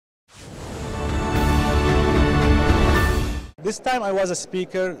This time I was a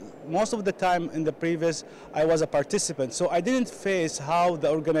speaker. Most of the time in the previous I was a participant. So I didn't face how the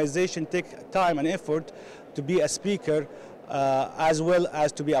organization take time and effort to be a speaker as well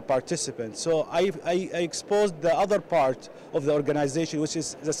as to be a participant. So I exposed the other part of the organization, which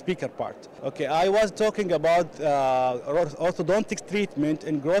is the speaker part. Okay, I was talking about orthodontic treatment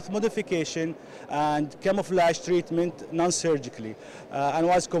and growth modification and camouflage treatment non-surgically, and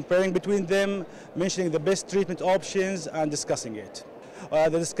was comparing between them, mentioning the best treatment options and discussing it. The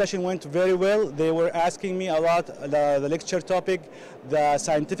discussion went very well. They were asking me a lot, the lecture topic, the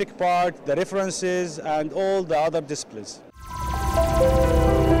scientific part, the references, and all the other disciplines.